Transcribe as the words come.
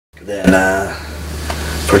Then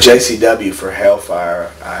for JCW for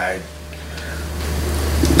Hellfire, I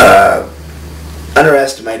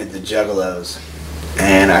underestimated the Juggalos,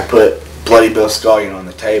 and I put Bloody Bill Scullion on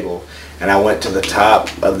the table, and I went to the top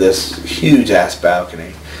of this huge ass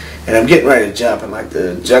balcony, and I'm getting ready to jump, and like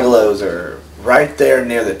the Juggalos are right there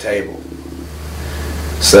near the table.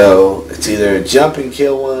 So it's either jump and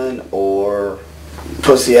kill one or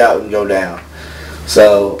pussy out and go down.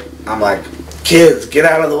 So I'm like, kids, get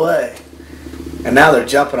out of the way. And now they're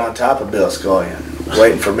jumping on top of Bill Scullion,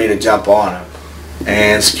 waiting for me to jump on him.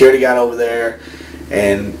 And security got over there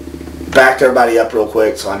and backed everybody up real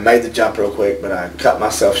quick, so I made the jump real quick, but I cut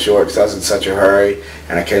myself short because I was in such a hurry,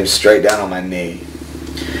 and I came straight down on my knee.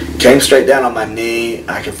 Came straight down on my knee.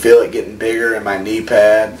 I could feel it getting bigger in my knee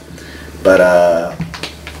pad, but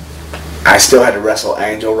I still had to wrestle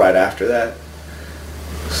Angel right after that.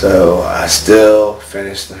 So I still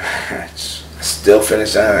finished the match. I still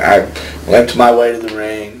finished it. I limped my way to the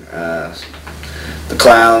ring. The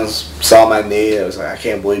clowns saw my knee. I was like, I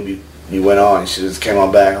can't believe you went on. She just came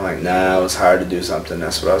on back. I'm like, nah, I was hired to do something.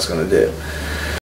 That's what I was going to do.